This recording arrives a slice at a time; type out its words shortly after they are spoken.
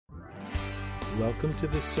Welcome to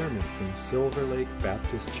this sermon from Silver Lake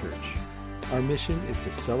Baptist Church. Our mission is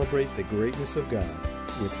to celebrate the greatness of God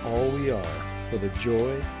with all we are for the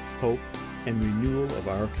joy, hope, and renewal of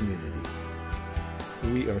our community.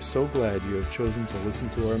 We are so glad you have chosen to listen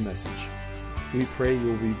to our message. We pray you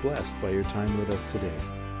will be blessed by your time with us today.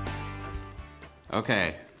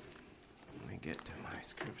 Okay, let me get to my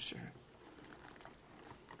scripture.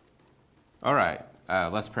 All right,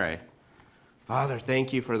 let's pray. Father,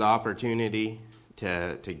 thank you for the opportunity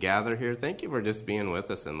to gather here. Thank you for just being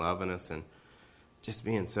with us and loving us and just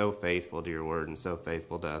being so faithful to your word and so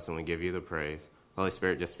faithful to us, and we give you the praise. Holy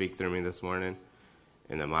Spirit, just speak through me this morning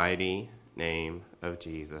in the mighty name of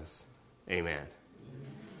Jesus. Amen.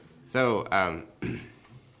 So,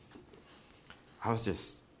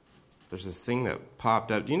 there's this thing that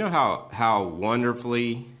popped up. Do you know how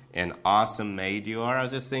wonderfully and awesome made you are? I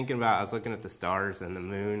was just thinking I was looking at the stars and the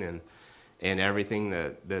moon and everything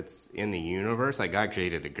that's in the universe. Like God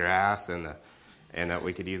created the grass and that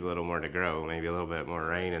we could use a little more to grow, maybe a little bit more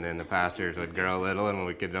rain, and then the pastures would grow a little, and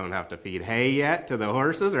we don't have to feed hay yet to the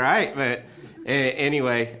horses, right? But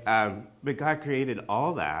anyway, but God created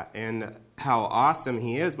all that, and how awesome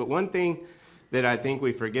He is. But one thing that I think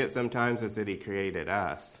we forget sometimes is that He created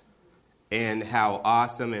us, and how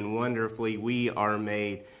awesome and wonderfully we are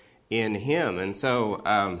made in Him. And so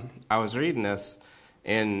I was reading this,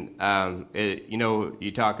 and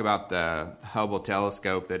you talk about the Hubble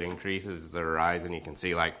telescope that increases the horizon. You can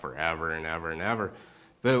see like forever and ever and ever.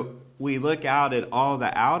 But we look out at all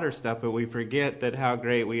the outer stuff, but we forget that how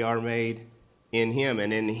great we are made in Him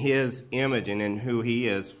and in His image and in who He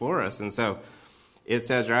is for us. And so it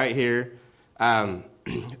says right here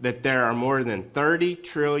that there are more than 30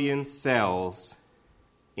 trillion cells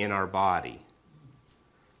in our body.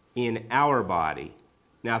 In our body.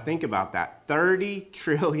 Now think about that. 30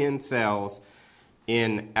 trillion cells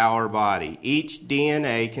in our body. Each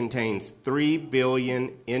DNA contains 3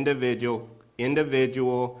 billion individual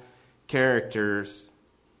characters.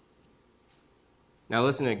 Now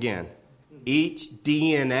listen again. Each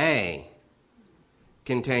DNA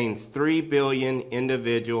contains 3 billion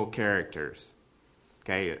individual characters.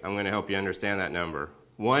 Okay, I'm going to help you understand that number.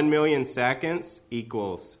 1 million seconds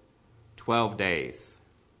equals 12 days.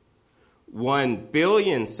 1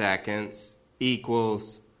 billion seconds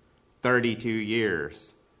equals 32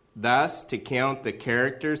 years. Thus, to count the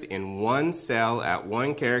characters in one cell at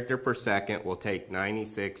 1 character per second will take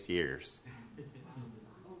 96 years.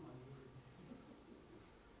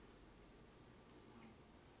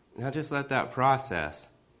 Now just let that process.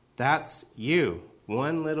 That's you.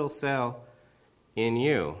 One little cell in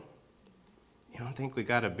you. You don't think we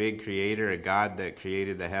got a big creator, a God that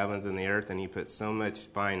created the heavens and the earth, and He put so much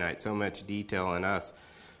finite, so much detail in us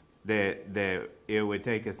that it would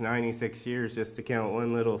take us 96 years just to count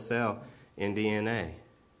one little cell in DNA.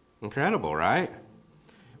 Incredible, right?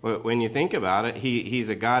 When you think about it, He's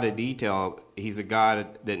a God of detail. He's a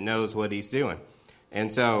God that knows what He's doing.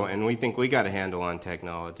 And we think we got a handle on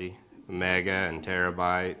technology. Mega and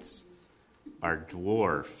terabytes are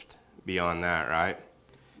dwarfed beyond that, right?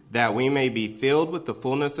 That we may be filled with the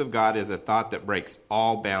fullness of God is a thought that breaks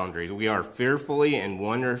all boundaries. We are fearfully and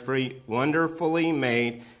wonderfully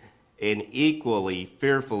made, and equally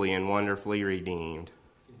fearfully and wonderfully redeemed.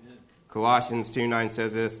 Amen. Colossians 2:9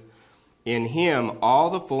 says this, in Him all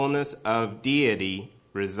the fullness of deity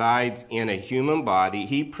resides in a human body.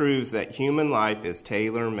 He proves that human life is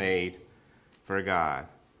tailor-made for God.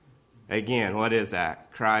 Again, what is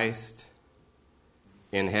that? Christ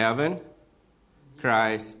in heaven,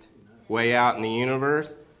 Christ way out in the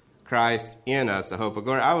universe, Christ in us, the hope of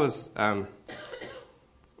glory. I was talking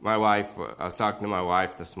to my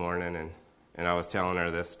wife this morning, and I was telling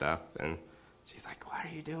her this stuff, and she's like, why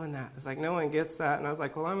are you doing that? It's like, no one gets that. And I was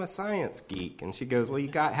like, well, I'm a science geek. And she goes, well, you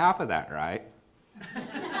got half of that right.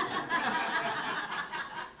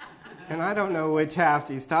 And I don't know which half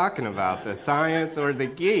she's talking about, the science or the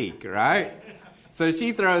geek, right? So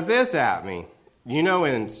she throws this at me. You know,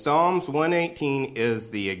 in Psalms 118 is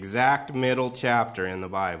the exact middle chapter in the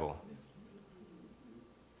Bible.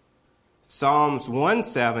 Psalms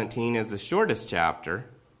 117 is the shortest chapter.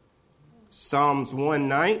 Psalms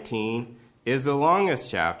 119 is the longest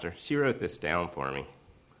chapter. She wrote this down for me.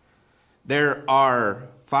 There are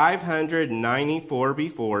 594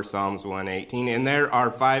 before Psalms 118, and there are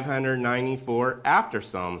 594 after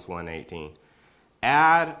Psalms 118.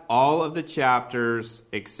 Add all of the chapters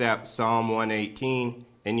except Psalm 118,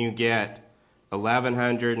 and you get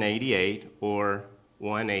 1188, or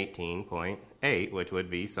 118.8, which would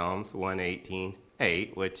be Psalms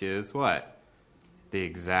 118.8, which is what? The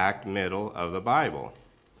exact middle of the Bible.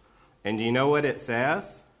 And do you know what it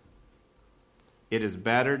says? it is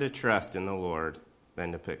better to trust in the Lord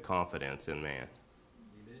than to put confidence in man.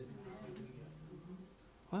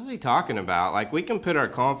 What is he talking about? Like, we can put our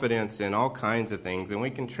confidence in all kinds of things, and we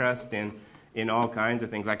can trust in all kinds of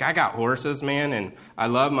things. Like, I got horses, man, and I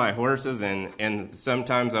love my horses, and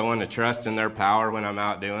sometimes I want to trust in their power when I'm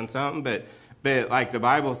out doing something. But like the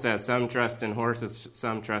Bible says, some trust in horses,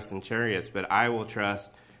 some trust in chariots, but I will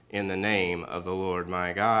trust in the name of the Lord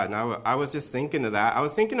my God. And I was just thinking of that. I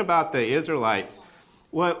was thinking about the Israelites.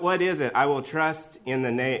 What is it? I will trust in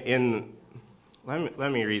the name.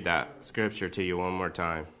 Let me read that scripture to you one more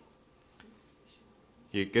time.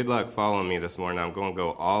 Good luck following me this morning. I'm going to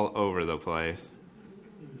go all over the place.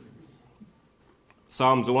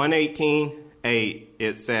 Psalms 118:8,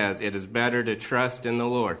 it says, it is better to trust in the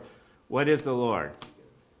Lord. What is the Lord?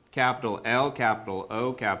 Capital L, capital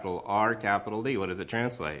O, capital R, capital D. What does it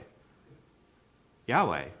translate?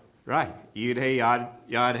 Yahweh. Right. Yud-Hey,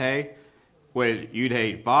 Yod-Hey.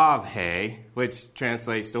 Yud-Hey, Vav-Hey, which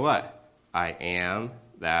translates to what? I am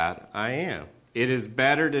that I am. It is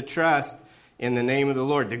better to trust in the name of the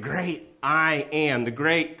Lord, the great I am, the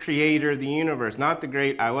great creator of the universe, not the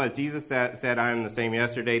great I was. Jesus said I am the same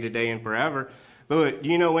yesterday, today, and forever. But do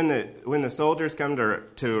you know when the soldiers come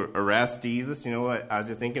to arrest Jesus, you know what? I was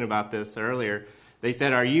just thinking about this earlier. They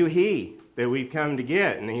said, are you he that we've come to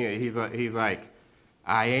get? And he's like,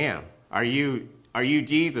 I am. Are you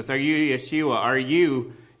Jesus? Are you Yeshua? Are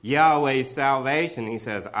you Yahweh's salvation? He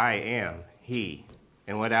says, I am he.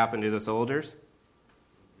 And what happened to the soldiers?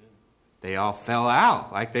 They all fell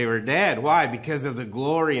out like they were dead. Why? Because of the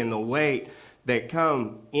glory and the weight that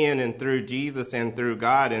come in and through Jesus and through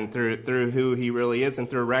God and through who he really is and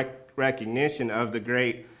through recognition of the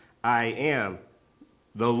great I am.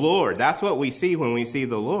 The Lord. That's what we see when we see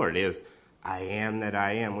the Lord is I am that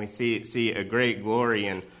I am. We see a great glory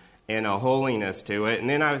and a holiness to it. And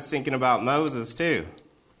then I was thinking about Moses too.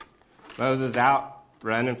 Moses out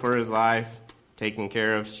running for his life, taking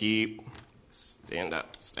care of sheep. Stand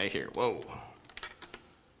up. Stay here. Whoa.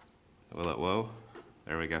 Whoa.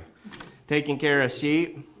 There we go. Taking care of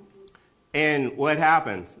sheep. And what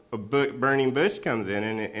happens? A burning bush comes in,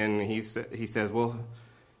 and he says, well,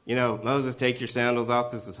 you know, Moses, take your sandals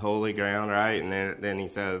off. This is holy ground, right? And then he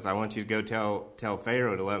says, I want you to go tell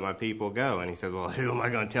Pharaoh to let my people go. And he says, well, who am I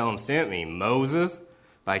going to tell him sent me? Moses?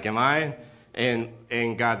 Like, am I? And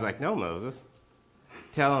God's like, no, Moses.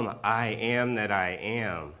 Tell him I am that I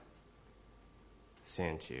am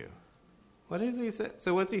sent you. What is he say?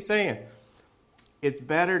 So what's he saying? It's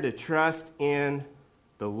better to trust in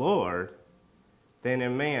the Lord than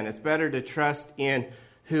in man. It's better to trust in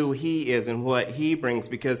who he is and what he brings,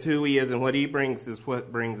 because who he is and what he brings is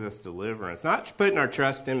what brings us deliverance. Not putting our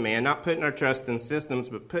trust in man, not putting our trust in systems,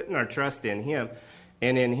 but putting our trust in him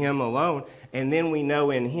and in him alone. And then we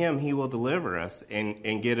know in him he will deliver us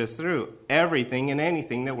and get us through everything and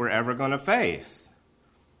anything that we're ever going to face.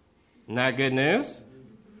 Isn't that good news?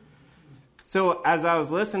 So as I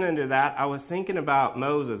was listening to that, I was thinking about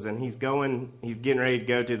Moses, and he's getting ready to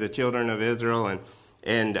go to the children of Israel,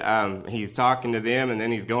 and he's talking to them, and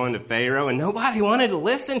then he's going to Pharaoh, and nobody wanted to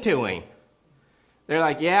listen to him. They're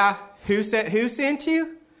like, yeah, who sent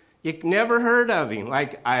you? You never heard of him.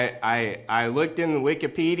 Like, I looked in the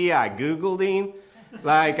Wikipedia, I Googled him,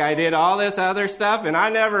 like I did all this other stuff, and I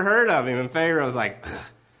never heard of him. And Pharaoh's like,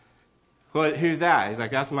 who's that? He's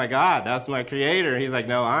like, that's my God, that's my creator. He's like,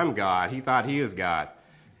 no, I'm God. He thought he was God.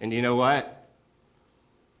 And you know what?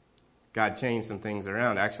 God changed some things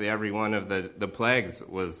around. Actually, every one of the plagues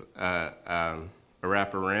was a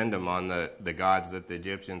referendum on the gods that the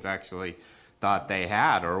Egyptians actually thought they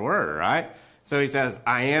had or were, right? So he says,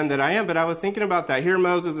 I am that I am. But I was thinking about that. Here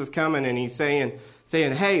Moses is coming, and he's saying,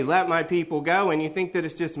 hey, let my people go. And you think that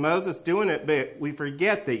it's just Moses doing it, but we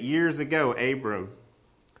forget that years ago,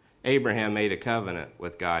 Abraham made a covenant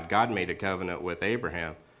with God. God made a covenant with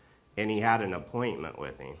Abraham, and he had an appointment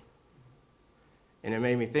with him. And it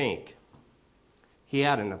made me think, he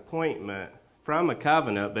had an appointment from a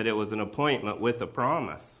covenant, but it was an appointment with a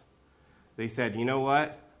promise. They said, you know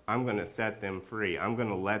what? I'm going to set them free. I'm going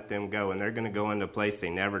to let them go, and they're going to go into a place they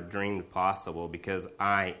never dreamed possible because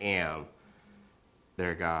I am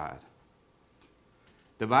their God.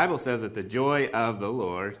 The Bible says that the joy of the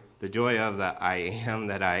Lord, the joy of the I am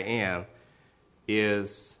that I am,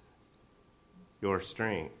 is your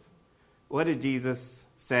strength. What did Jesus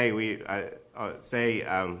say?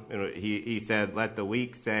 He said, let the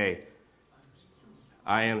weak say,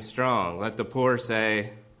 I am strong. Let the poor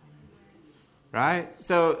say, right?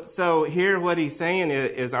 So here what he's saying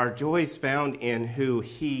is our joy is found in who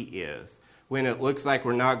he is. When it looks like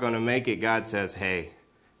we're not going to make it, God says, hey,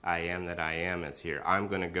 I am that I am is here. I'm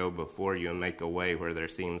going to go before you and make a way where there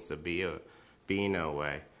seems to be no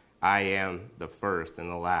way. I am the first and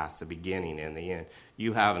the last, the beginning and the end.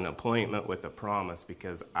 You have an appointment with a promise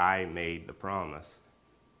because I made the promise.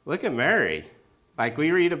 Look at Mary. Like,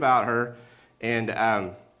 we read about her, and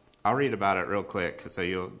I'll read about it real quick so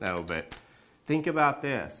you'll know, but think about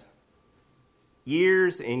this.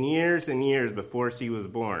 Years and years and years before she was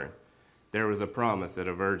born, there was a promise that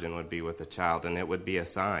a virgin would be with a child, and it would be a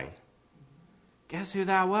sign. Guess who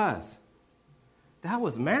that was? That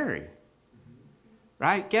was Mary.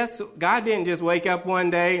 Right? God didn't just wake up one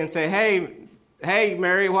day and say, hey,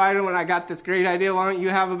 Mary, why don't I got this great idea, why don't you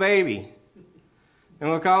have a baby? And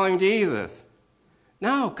we'll call him Jesus.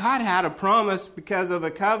 No, God had a promise because of a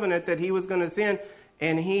covenant that he was going to send,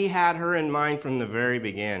 and he had her in mind from the very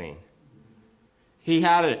beginning. He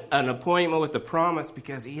had an appointment with the promise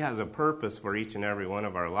because he has a purpose for each and every one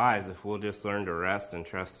of our lives if we'll just learn to rest and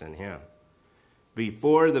trust in him.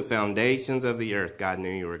 Before the foundations of the earth, God knew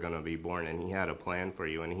you were going to be born, and he had a plan for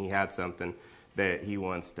you, and he had something that he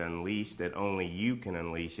wants to unleash that only you can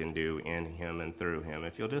unleash and do in him and through him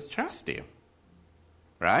if you'll just trust him.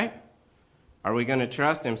 Right? Are we going to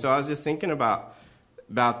trust him? So I was just thinking about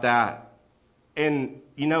that. And,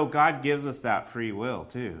 God gives us that free will,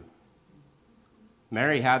 too.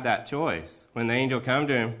 Mary had that choice. When the angel come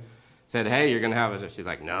to him, said, hey, you're going to have a... She's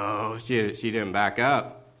like, no, she didn't back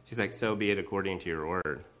up. She's like, so be it according to your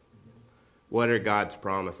word. What are God's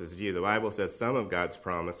promises to you? The Bible says some of God's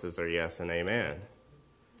promises are yes and amen.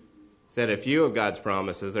 Said a few of God's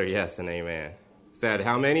promises are yes and amen. Said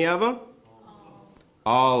how many of them?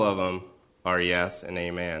 All of them are yes and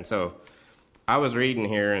amen. So I was reading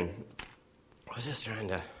here and I was just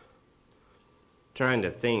trying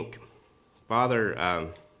to think, Father,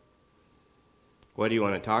 what do you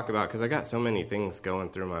want to talk about? Because I got so many things going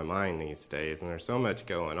through my mind these days, and there's so much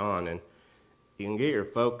going on, and you can get your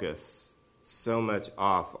focus so much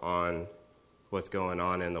off on what's going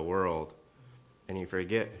on in the world, and you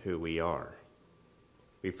forget who we are.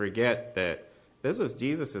 We forget that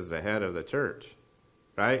Jesus is the head of the church,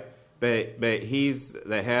 right? But he's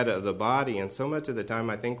the head of the body, and so much of the time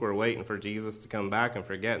I think we're waiting for Jesus to come back and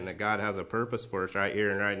forgetting that God has a purpose for us right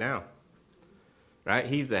here and right now. Right?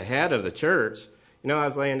 He's the head of the church. I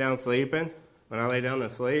was laying down sleeping. When I lay down to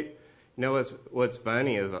sleep, what's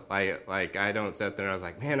funny is like I don't sit there and I was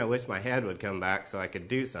like, man, I wish my head would come back so I could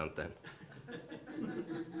do something.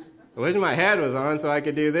 I wish my head was on so I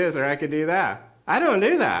could do this or I could do that. I don't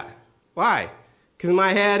do that. Why? Because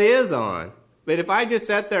my head is on. But if I just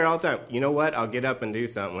sat there all the time, you know what? I'll get up and do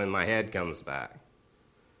something when my head comes back.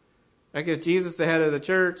 Because Jesus is the head of the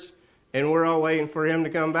church, and we're all waiting for him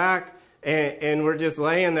to come back. And we're just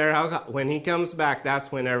laying there. When he comes back,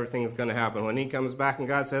 that's when everything's going to happen. When he comes back and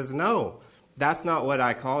God says, no, that's not what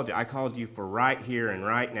I called you. I called you for right here and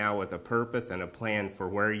right now with a purpose and a plan for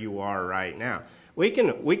where you are right now. We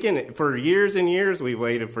can, for years and years, we've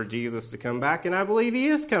waited for Jesus to come back, and I believe he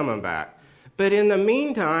is coming back. But in the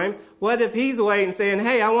meantime, what if he's waiting saying,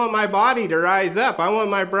 hey, I want my body to rise up. I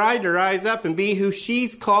want my bride to rise up and be who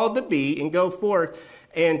she's called to be and go forth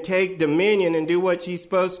and take dominion and do what she's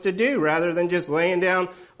supposed to do, rather than just laying down,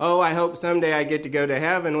 oh, I hope someday I get to go to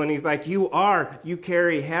heaven, when he's like, you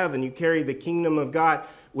carry heaven, you carry the kingdom of God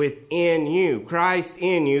within you, Christ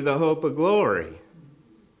in you, the hope of glory.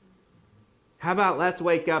 How about let's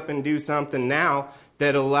wake up and do something now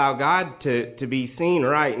that'll allow God to be seen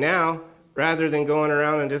right now, rather than going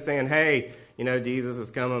around and just saying, hey, Jesus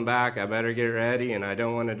is coming back, I better get ready, and I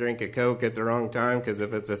don't want to drink a Coke at the wrong time, because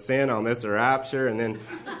if it's a sin, I'll miss the rapture, and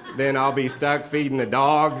then I'll be stuck feeding the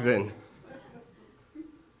dogs. And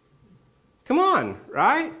come on,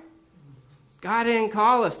 right? God didn't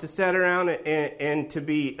call us to sit around and to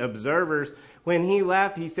be observers. When he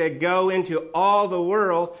left, he said, go into all the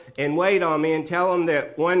world and wait on me and tell them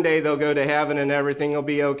that one day they'll go to heaven and everything will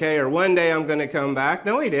be okay, or one day I'm going to come back.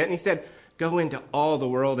 No, he didn't. He said, go into all the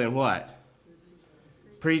world and what?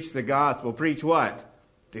 Preach the gospel. Preach what?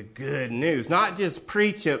 The good news. Not just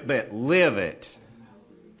preach it, but live it.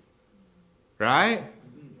 Right?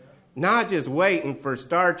 Not just waiting for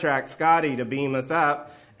Star Trek Scotty to beam us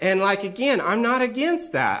up. And again, I'm not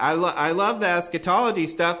against that. I love the eschatology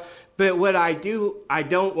stuff. But what I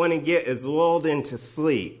don't want to get is lulled into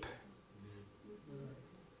sleep,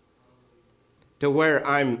 to where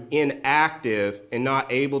I'm inactive and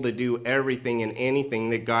not able to do everything and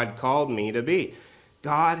anything that God called me to be.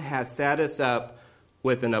 God has set us up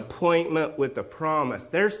with an appointment, with a promise.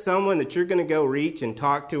 There's someone that you're going to go reach and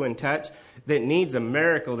talk to and touch that needs a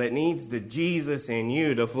miracle, that needs the Jesus in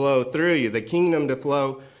you to flow through you, the kingdom to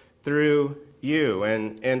flow through you.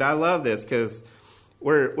 And I love this because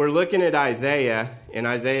we're looking at Isaiah. In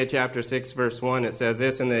Isaiah chapter 6, verse 1, it says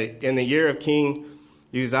this, in the year of King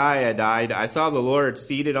Uzziah died, I saw the Lord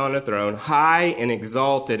seated on a throne, high and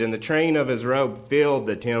exalted, and the train of his robe filled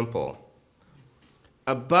the temple.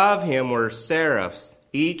 Above him were seraphs,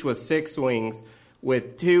 each with 6 wings.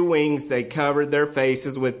 With 2 wings they covered their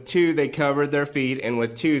faces, with 2 they covered their feet, and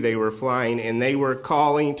with 2 they were flying, and they were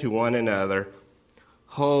calling to one another,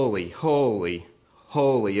 Holy, holy,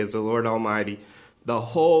 holy is the Lord Almighty. The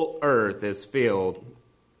whole earth is filled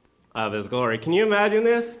of his glory. Can you imagine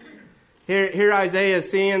this? Here Isaiah is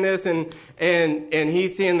seeing this, and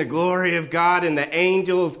he's seeing the glory of God and the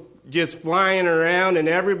angels just flying around and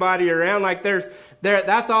everybody around. Like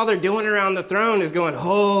that's all they're doing around the throne is going,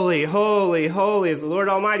 Holy, holy, holy is the Lord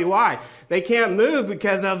Almighty. Why? They can't move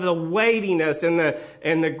because of the weightiness and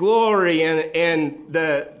the glory and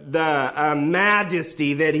the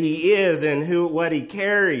majesty that he is and what he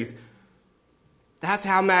carries. That's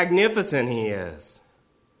how magnificent he is.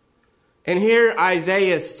 And here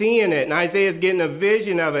Isaiah is seeing it, and Isaiah's getting a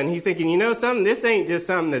vision of it, and he's thinking, you know something, this ain't just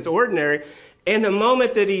something that's ordinary. And the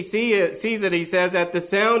moment that he sees it, he says, at the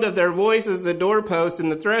sound of their voices, the doorpost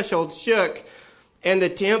and the threshold shook, and the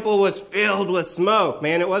temple was filled with smoke.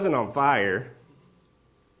 Man, it wasn't on fire,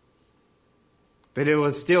 but it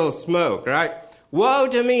was still smoke, right? Woe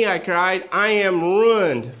to me, I cried, I am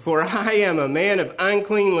ruined, for I am a man of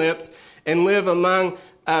unclean lips, and live among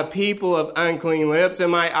a people of unclean lips,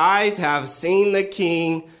 and my eyes have seen the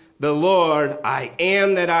King, the Lord, I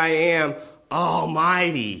am that I am,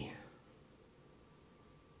 Almighty.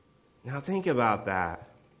 Now think about that.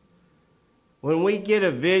 When we get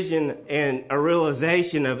a vision and a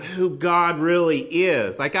realization of who God really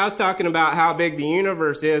is, like I was talking about how big the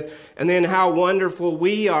universe is, and then how wonderful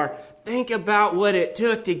we are, think about what it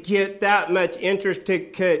took to get that much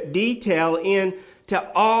intricate detail in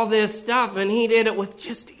to all this stuff, and he did it with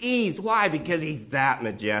just ease. Why? Because he's that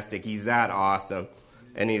majestic, he's that awesome,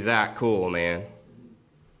 and he's that cool, man.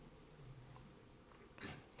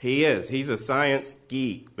 He is. He's a science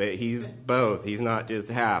geek, but he's both. He's not just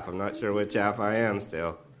half. I'm not sure which half I am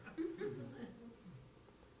still.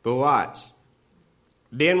 But watch.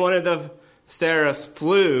 Then one of the seraphs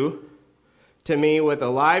flew to me with a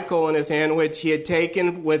live coal in his hand, which he had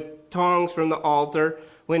taken with tongs from the altar,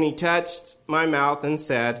 when he touched my mouth and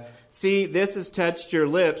said, See, this has touched your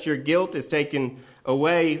lips. Your guilt is taken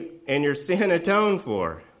away and your sin atoned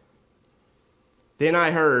for. Then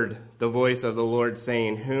I heard the voice of the Lord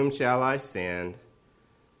saying, Whom shall I send,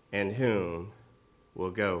 and whom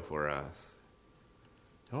will go for us?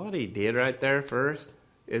 And what he did right there first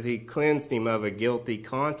is he cleansed him of a guilty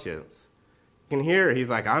conscience. You can hear he's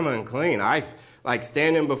like, I'm unclean. I like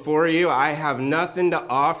standing before you. I have nothing to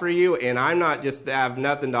offer you, and I'm not just to have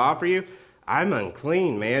nothing to offer you. I'm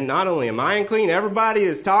unclean, man. Not only am I unclean, everybody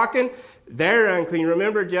is talking. They're unclean.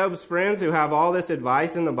 Remember Job's friends who have all this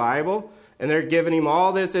advice in the Bible? And they're giving him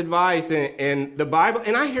all this advice in the Bible.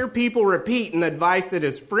 And I hear people repeating the advice that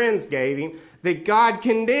his friends gave him that God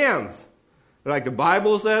condemns. They're like, the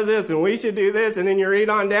Bible says this, and we should do this. And then you read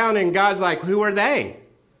on down, and God's like, who are they?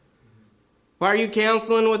 Why are you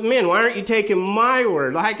counseling with men? Why aren't you taking my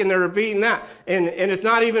word? And they're repeating that. And it's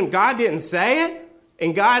not even, God didn't say it,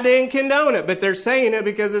 and God didn't condone it. But they're saying it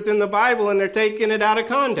because it's in the Bible, and they're taking it out of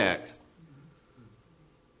context.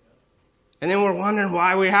 And then we're wondering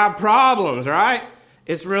why we have problems, right?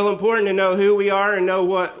 It's real important to know who we are and know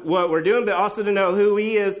what we're doing, but also to know who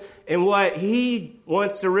he is and what he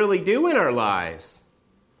wants to really do in our lives.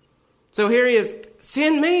 So here he is.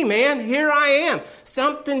 Send me, man. Here I am.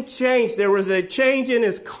 Something changed. There was a change in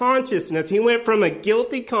his consciousness. He went from a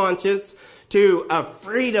guilty conscience to a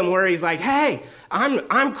freedom where he's like, hey,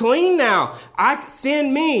 I'm clean now.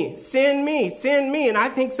 Send me. And I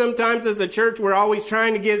think sometimes as a church, we're always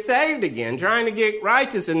trying to get saved again, trying to get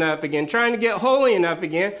righteous enough again, trying to get holy enough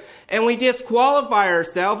again. And we disqualify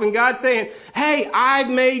ourselves. And God's saying, hey, I've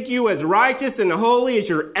made you as righteous and holy as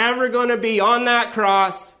you're ever going to be on that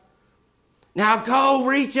cross. Now go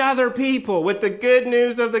reach other people with the good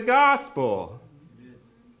news of the gospel.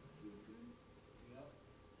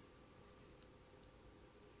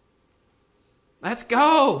 Let's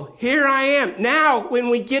go. Here I am. Now, when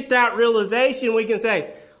we get that realization, we can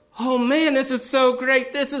say, oh man, this is so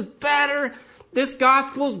great. This is better. This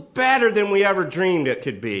gospel's better than we ever dreamed it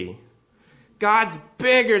could be. God's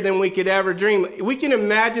bigger than we could ever dream. We can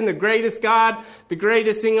imagine the greatest God, the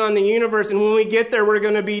greatest thing on the universe, and when we get there, we're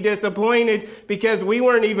going to be disappointed because we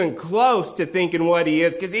weren't even close to thinking what he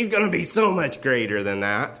is, because he's going to be so much greater than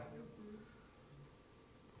that.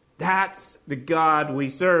 That's the God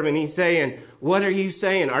we serve. And he's saying, what are you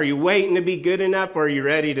saying? Are you waiting to be good enough, or are you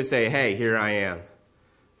ready to say, hey, here I am?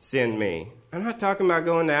 send me. I'm not talking about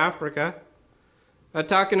going to Africa. I'm not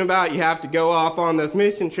talking about you have to go off on this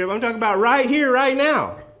mission trip. I'm talking about right here, right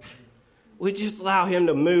now. We just allow him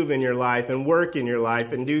to move in your life and work in your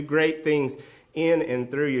life and do great things in and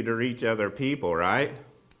through you to reach other people, right?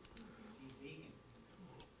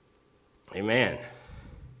 Amen.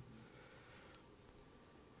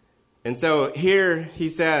 And so here he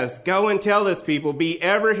says, go and tell this people, be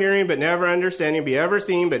ever hearing but never understanding, be ever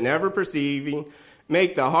seeing but never perceiving.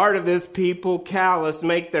 Make the heart of this people callous,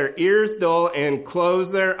 make their ears dull, and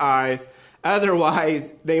close their eyes.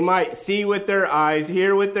 Otherwise, they might see with their eyes,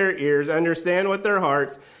 hear with their ears, understand with their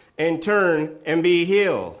hearts, and turn and be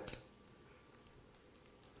healed.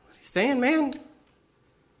 What he's saying, man?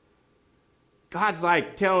 God's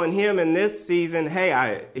like telling him in this season,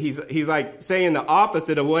 hey, he's like saying the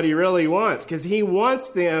opposite of what he really wants, because he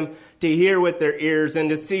wants them to hear with their ears and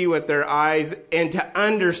to see with their eyes and to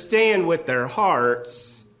understand with their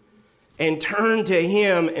hearts and turn to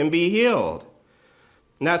him and be healed.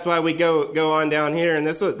 And that's why we go on down here. And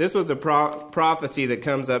this was a prophecy that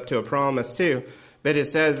comes up to a promise too. But it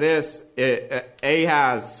says this,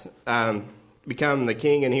 Ahaz become the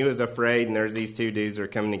king, and he was afraid, and there's these two dudes that are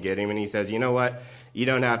coming to get him, and he says, you know what? You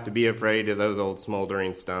don't have to be afraid of those old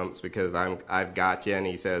smoldering stumps, because I've got you. And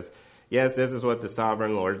he says, yes, this is what the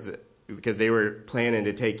sovereign Lord's, because they were planning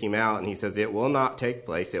to take him out, and he says, it will not take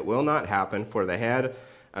place. It will not happen, for the head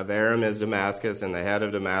of Aram is Damascus, and the head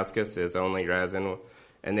of Damascus is only Rezin.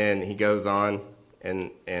 And then he goes on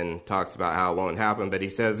and talks about how it won't happen. But he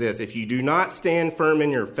says this, if you do not stand firm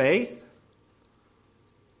in your faith,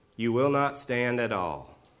 you will not stand at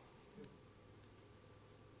all.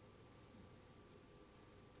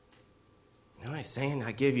 No, he's saying,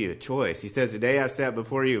 I give you a choice. He says, today I've set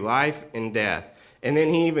before you life and death. And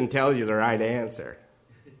then he even tells you the right answer.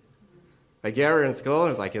 Like you ever in school,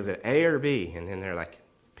 it's like, is it A or B? And then they're like,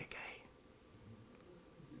 pick A.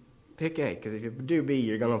 Pick A, because if you do B,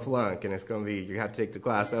 you're going to flunk, and it's going to be, you have to take the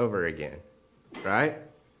class over again. Right?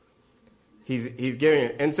 He's giving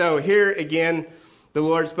it. And so here again, the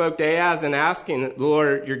Lord spoke to Ahaz and asking the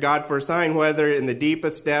Lord your God for a sign, whether in the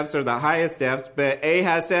deepest depths or the highest depths. But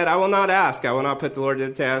Ahaz said, I will not ask. I will not put the Lord to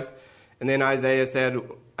the test. And then Isaiah said,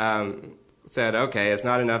 okay, it's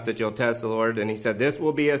not enough that you'll test the Lord. And he said, this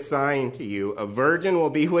will be a sign to you. A virgin will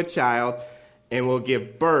be with child and will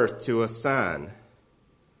give birth to a son.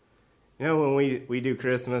 You know, when we do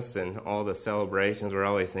Christmas and all the celebrations, we're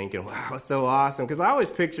always thinking, wow, it's so awesome. Because I always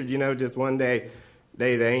pictured, just one day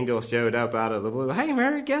the angel showed up out of the blue. Hey,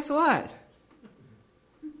 Mary, guess what?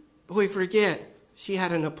 But we forget she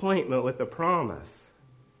had an appointment with the promise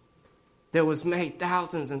that was made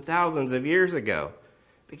thousands and thousands of years ago.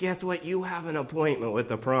 But guess what? You have an appointment with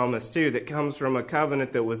the promise, too, that comes from a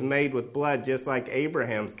covenant that was made with blood, just like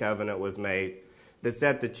Abraham's covenant was made, that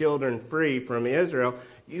set the children free from Israel.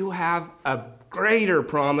 You have a greater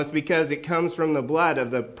promise because it comes from the blood of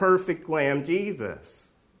the perfect Lamb, Jesus.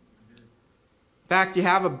 In fact, you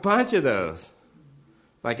have a bunch of those,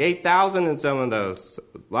 like 8,000 in some of those,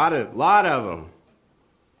 a lot of them.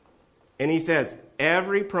 And he says,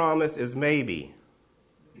 every promise is maybe.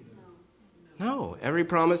 No, every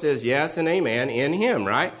promise is yes and amen in him,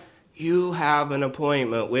 right? You have an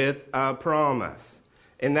appointment with a promise.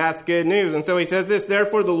 And that's good news. And so he says this,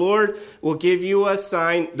 therefore the Lord will give you a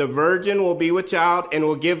sign. The virgin will be with child and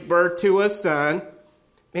will give birth to a son.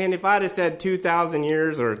 Man, if I'd have said 2,000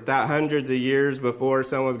 years or hundreds of years before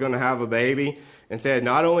someone's going to have a baby and said,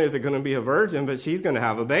 not only is it going to be a virgin, but she's going to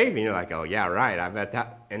have a baby. And you're like, oh, yeah, right. I bet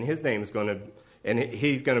that. And his name's going to, and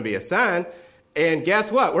he's going to be a son. And guess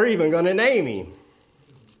what? We're even going to name him.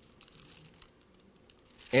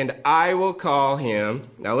 And I will call him,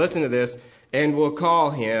 now listen to this, and will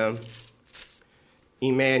call him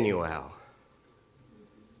Emmanuel.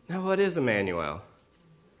 Now, what is Emmanuel?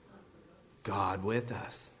 God with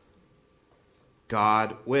us.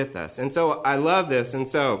 God with us. And so I love this. And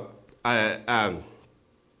so, I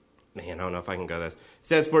don't know if I can go this. It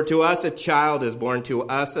says, for to us a child is born, to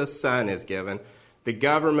us a son is given. The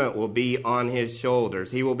government will be on his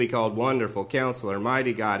shoulders. He will be called Wonderful, Counselor,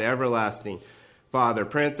 Mighty God, Everlasting Father,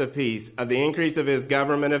 Prince of Peace. Of the increase of his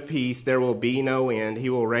government of peace there will be no end. He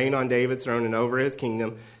will reign on David's throne and over his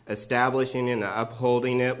kingdom, establishing and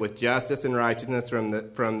upholding it with justice and righteousness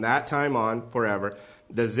from that time on forever.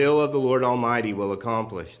 The zeal of the Lord Almighty will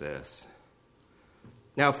accomplish this.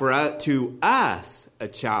 Now, to us a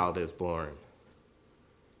child is born.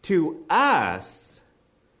 To us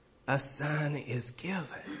a son is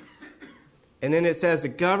given. And then it says the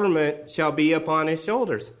government shall be upon his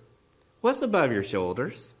shoulders. What's above your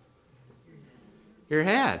shoulders? Your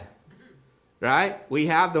head. right? We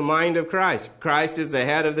have the mind of Christ. Christ is the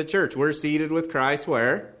head of the church. We're seated with Christ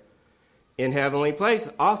where? In heavenly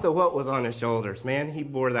places. Also, what was on his shoulders? Man, he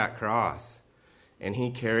bore that cross. And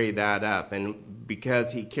he carried that up. And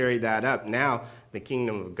because he carried that up, now the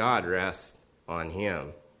kingdom of God rests on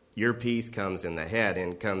him. Your peace comes in the head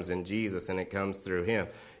and comes in Jesus, and it comes through him.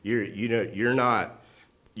 You're not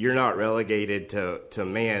relegated to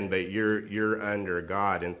man, but you're under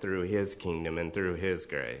God and through his kingdom and through his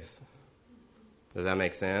grace. Does that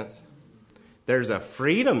make sense? There's a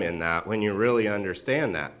freedom in that when you really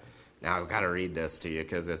understand that. Now, I've got to read this to you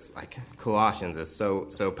because it's like Colossians is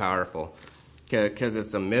so powerful because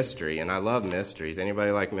it's a mystery, and I love mysteries.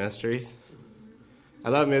 Anybody like mysteries? I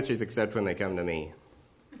love mysteries except when they come to me.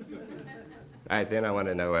 Right, then I want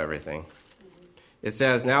to know everything. It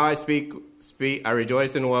says, now I I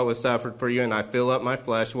rejoice in what was suffered for you, and I fill up my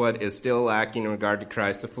flesh what is still lacking in regard to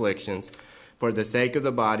Christ's afflictions for the sake of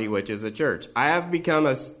the body, which is the church. I have become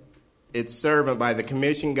its servant by the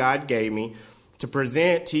commission God gave me to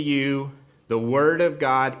present to you the word of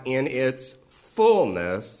God in its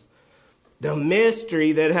fullness, the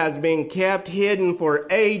mystery that has been kept hidden for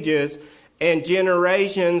ages and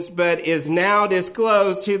generations, but is now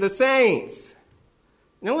disclosed to the saints.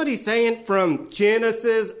 You know what he's saying? From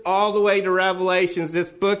Genesis all the way to Revelations, this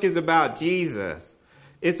book is about Jesus.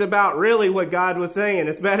 It's about really what God was saying.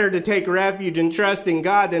 It's better to take refuge and trust in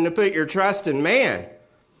God than to put your trust in man.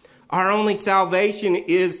 Our only salvation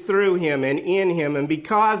is through him and in him and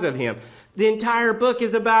because of him. The entire book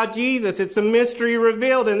is about Jesus. It's a mystery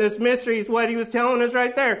revealed, and this mystery is what he was telling us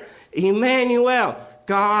right there. Emmanuel,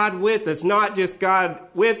 God with us, not just God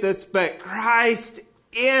with us, but Christ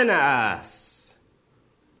in us.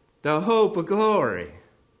 The hope of glory.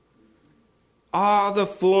 All the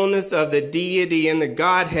fullness of the deity and the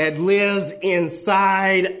Godhead lives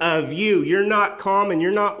inside of you. You're not common.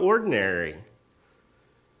 You're not ordinary.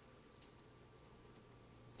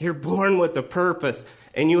 You're born with a purpose,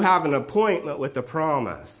 and you have an appointment with the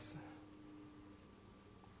promise.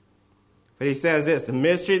 But he says this, the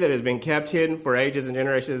mystery that has been kept hidden for ages and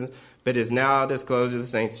generations, but is now disclosed to the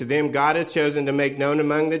saints. To them God has chosen to make known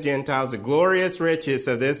among the Gentiles the glorious riches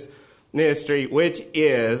of this mystery, which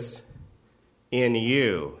is in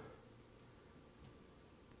you,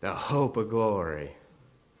 the hope of glory.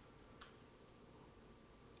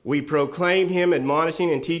 We proclaim him, admonishing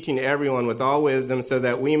and teaching everyone with all wisdom, so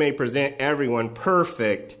that we may present everyone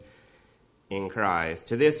perfect in Christ.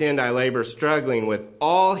 To this end I labor, struggling with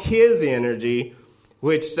all his energy,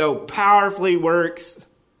 which so powerfully works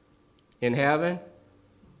in heaven,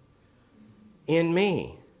 in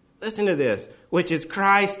me. Listen to this, which is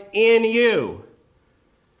Christ in you,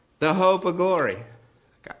 the hope of glory.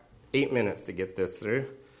 I've got 8 minutes to get this through.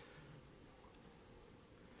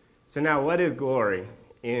 So now, what is glory?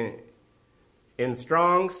 In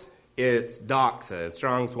Strong's, it's doxa. In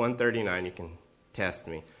Strong's 139, you can test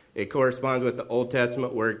me. It corresponds with the Old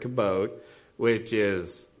Testament word kabod, which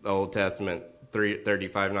is the Old Testament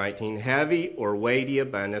 35:19. Heavy or weighty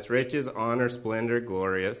abundance, riches, honor, splendor,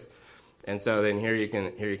 glorious. And so then here you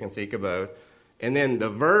can see kabod. And then the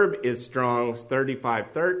verb is Strong's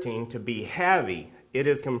 35:13, to be heavy. It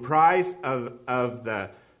is comprised of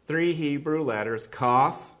the 3 Hebrew letters,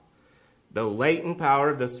 kaf, the latent power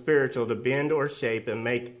of the spiritual to bend or shape and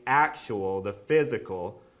make actual the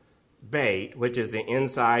physical, bait, which is the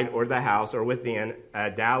inside or the house or within, a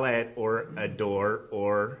dalet or a door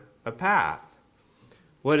or a path.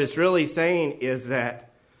 What it's really saying is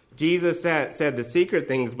that Jesus said the secret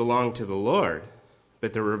things belong to the Lord,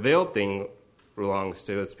 but the revealed thing belongs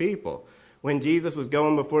to his people. When Jesus was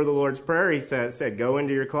going before the Lord's Prayer, he said, go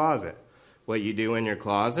into your closet. What you do in your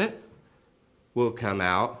closet will come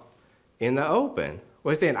out in the open.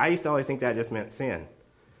 What's saying? I used to always think that just meant sin.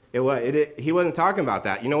 He wasn't talking about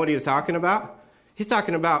that. You know what he was talking about? He's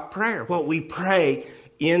talking about prayer. What we pray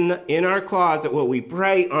in our closet, what we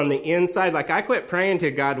pray on the inside. Like, I quit praying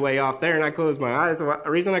to God way off there, and I closed my eyes. The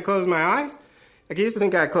reason I closed my eyes? Like, I used to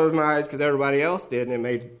think I closed my eyes because everybody else did, and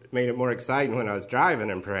it made it more exciting when I was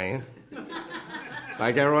driving and praying.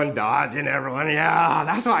 Like, everyone dodging everyone. Yeah,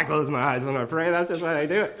 that's why I close my eyes when I pray. That's just why I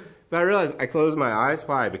do it. But I realized I close my eyes.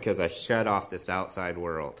 Why? Because I shut off this outside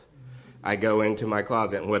world. I go into my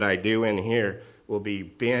closet, and what I do in here will be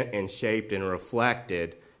bent and shaped and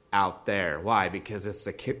reflected out there. Why? Because it's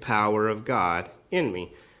the power of God in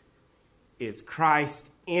me. It's Christ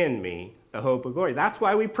in me, the hope of glory. That's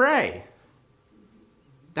why we pray.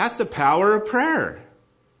 That's the power of prayer,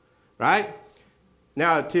 right?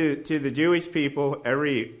 Now, to the Jewish people,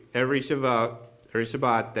 every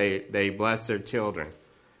Shabbat, they bless their children.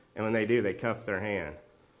 And when they do, they cuff their hand.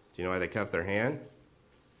 Do you know why they cuff their hand?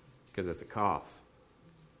 because it's a cough.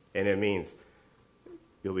 And it means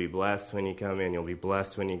you'll be blessed when you come in. You'll be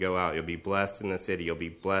blessed when you go out. You'll be blessed in the city. You'll be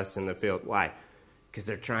blessed in the field. Why? Because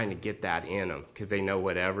they're trying to get that in them. Because they know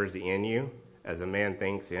whatever's in you, as a man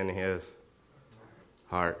thinks in his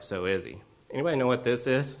heart, so is he. Anybody know what this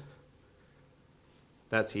is?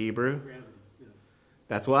 That's Hebrew. Gravity. Yeah.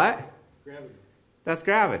 That's what? Gravity. That's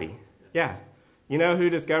gravity. Yeah. You know who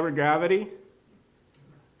discovered gravity?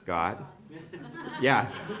 God. Yeah.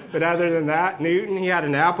 But other than that, Newton, he had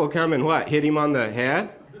an apple come and what? Hit him on the head?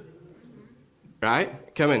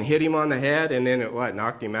 Right? Come and hit him on the head, and then it what?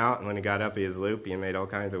 Knocked him out, and when he got up, he was loopy and made all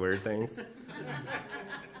kinds of weird things.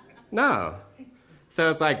 No.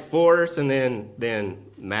 So it's like force and then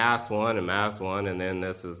mass one, and then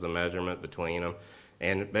this is the measurement between them.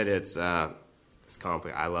 But it's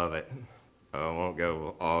complicated. I love it. I won't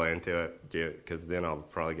go all into it because then I'll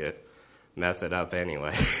probably mess it up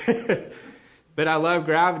anyway. But I love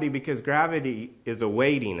gravity because gravity is a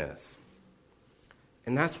weightiness.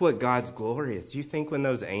 And that's what God's glory is. Do you think when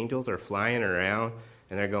those angels are flying around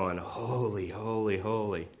and they're going, holy, holy,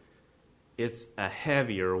 holy, it's a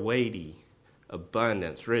heavier, weighty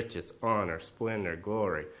abundance, riches, honor, splendor,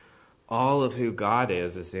 glory. All of who God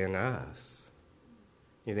is in us.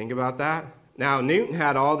 You think about that? Now, Newton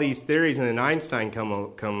had all these theories, and then Einstein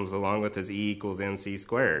comes along with his E equals mc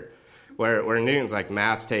squared, where Newton's like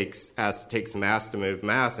mass takes mass to move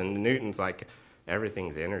mass, and Newton's like,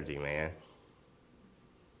 everything's energy, man.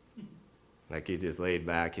 Like he just laid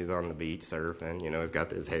back, he's on the beach surfing, he's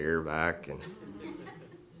got his hair back, and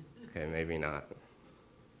okay, maybe not.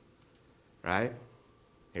 Right?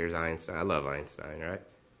 Here's Einstein. I love Einstein, right?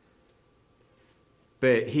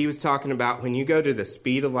 But he was talking about when you go to the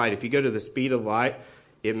speed of light, if you go to the speed of light,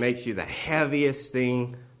 it makes you the heaviest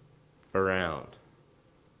thing around.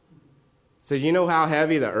 So you know how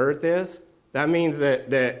heavy the earth is? That means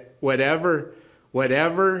that whatever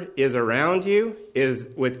is around you is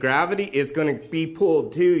with gravity, it's going to be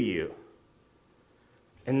pulled to you.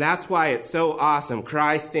 And that's why it's so awesome.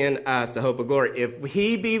 Christ in us, the hope of glory. If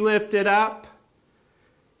he be lifted up,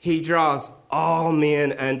 he draws all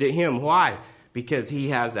men unto him. Why? Because he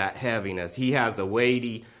has that heaviness. He has a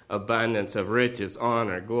weighty abundance of riches,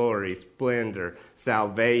 honor, glory, splendor,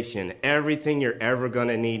 salvation, everything you're ever going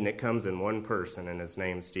to need, and it comes in one person, and his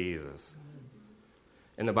name's Jesus.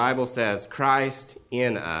 And the Bible says, Christ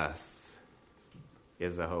in us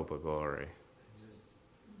is the hope of glory.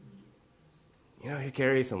 He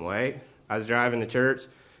carries some weight. I was driving to church,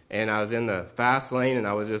 and I was in the fast lane, and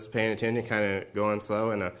I was just paying attention, kind of going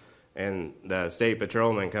slow, and the state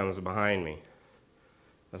patrolman comes behind me.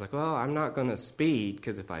 I was like, well, I'm not going to speed,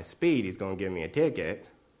 because if I speed, he's going to give me a ticket.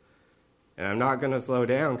 And I'm not going to slow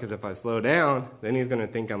down, because if I slow down, then he's going to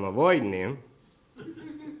think I'm avoiding him.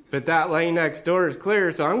 But that lane next door is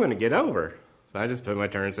clear, so I'm going to get over. So I just put my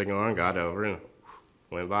turn signal on, got over, and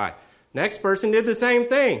went by. Next person did the same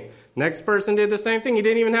thing. Next person did the same thing. He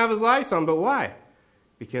didn't even have his lights on, but why?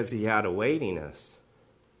 Because he had a weightiness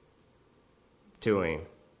to him.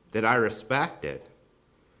 Did I respect it?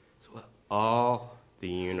 So all the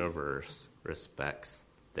universe respects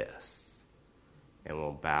this and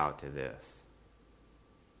will bow to this.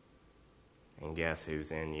 And guess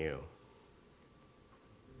who's in you?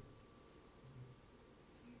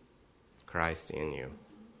 Christ in you,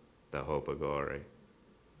 the hope of glory.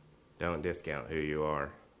 Don't discount who you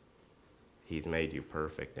are. He's made you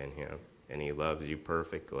perfect in him, and he loves you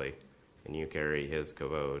perfectly, and you carry his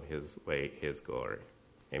kavod, his weight, his glory.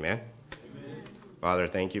 Amen? Amen. Father,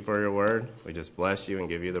 thank you for your word. We just bless you and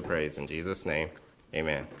give you the praise. In Jesus' name,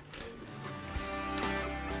 amen.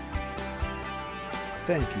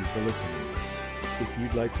 Thank you for listening. If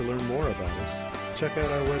you'd like to learn more about us, check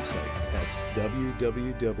out our website at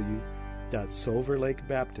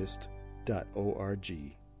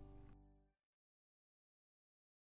www.silverlakebaptist.org.